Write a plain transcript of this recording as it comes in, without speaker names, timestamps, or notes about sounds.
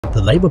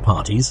The Labour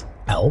Party's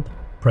 (ALP)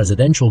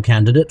 presidential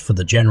candidate for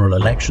the general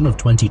election of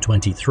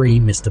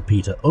 2023, Mr.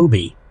 Peter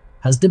Obi,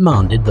 has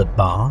demanded that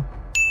Bar,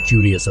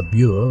 Julius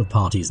Abure, the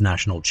party's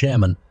national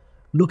chairman,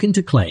 look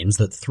into claims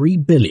that 3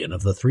 billion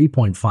of the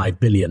 3.5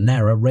 billion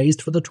naira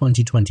raised for the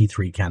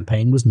 2023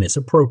 campaign was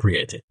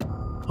misappropriated.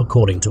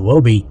 According to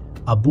Obi,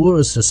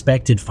 Abure's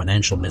suspected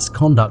financial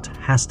misconduct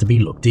has to be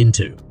looked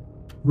into.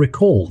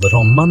 Recall that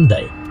on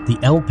Monday, the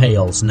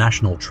LPL's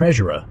national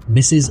treasurer,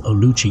 Mrs.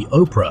 Oluchi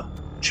Oprah,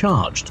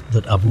 charged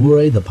that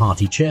Abure, the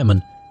party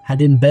chairman,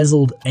 had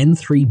embezzled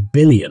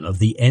N3bn of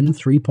the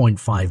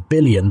N3.5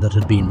 billion that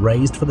had been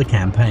raised for the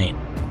campaign.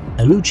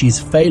 Oluchi's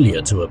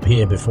failure to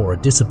appear before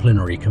a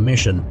disciplinary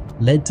commission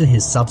led to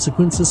his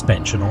subsequent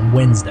suspension on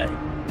Wednesday.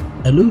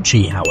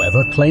 Oluchi,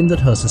 however, claimed that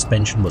her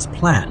suspension was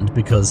planned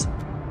because,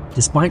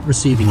 despite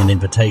receiving an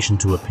invitation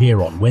to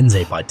appear on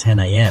Wednesday by 10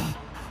 a.m.,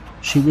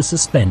 she was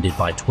suspended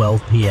by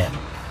 12 p.m.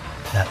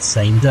 that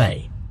same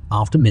day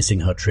after missing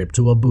her trip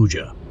to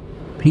Abuja.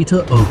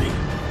 Peter Obi,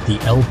 the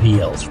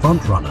LPL's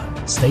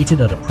frontrunner, stated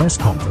at a press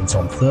conference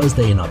on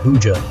Thursday in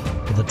Abuja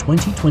that the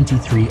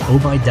 2023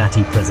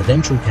 Obi-Datti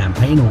presidential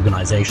campaign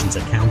organization's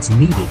accounts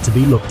needed to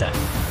be looked at.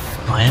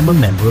 I am a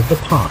member of the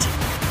party,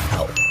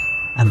 ALP,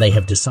 and they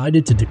have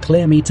decided to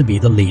declare me to be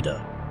the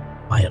leader.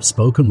 I have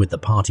spoken with the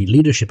party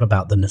leadership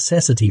about the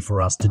necessity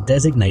for us to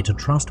designate a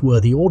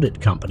trustworthy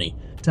audit company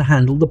to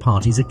handle the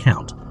party's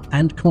account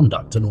and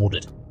conduct an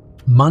audit.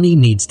 Money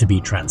needs to be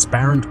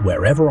transparent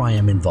wherever I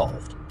am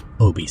involved,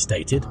 Obi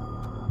stated.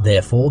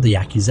 Therefore, the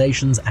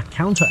accusations and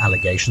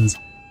counter-allegations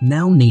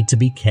now need to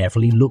be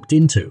carefully looked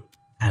into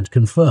and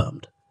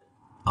confirmed.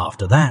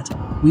 After that,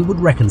 we would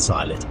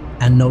reconcile it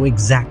and know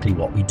exactly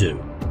what we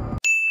do.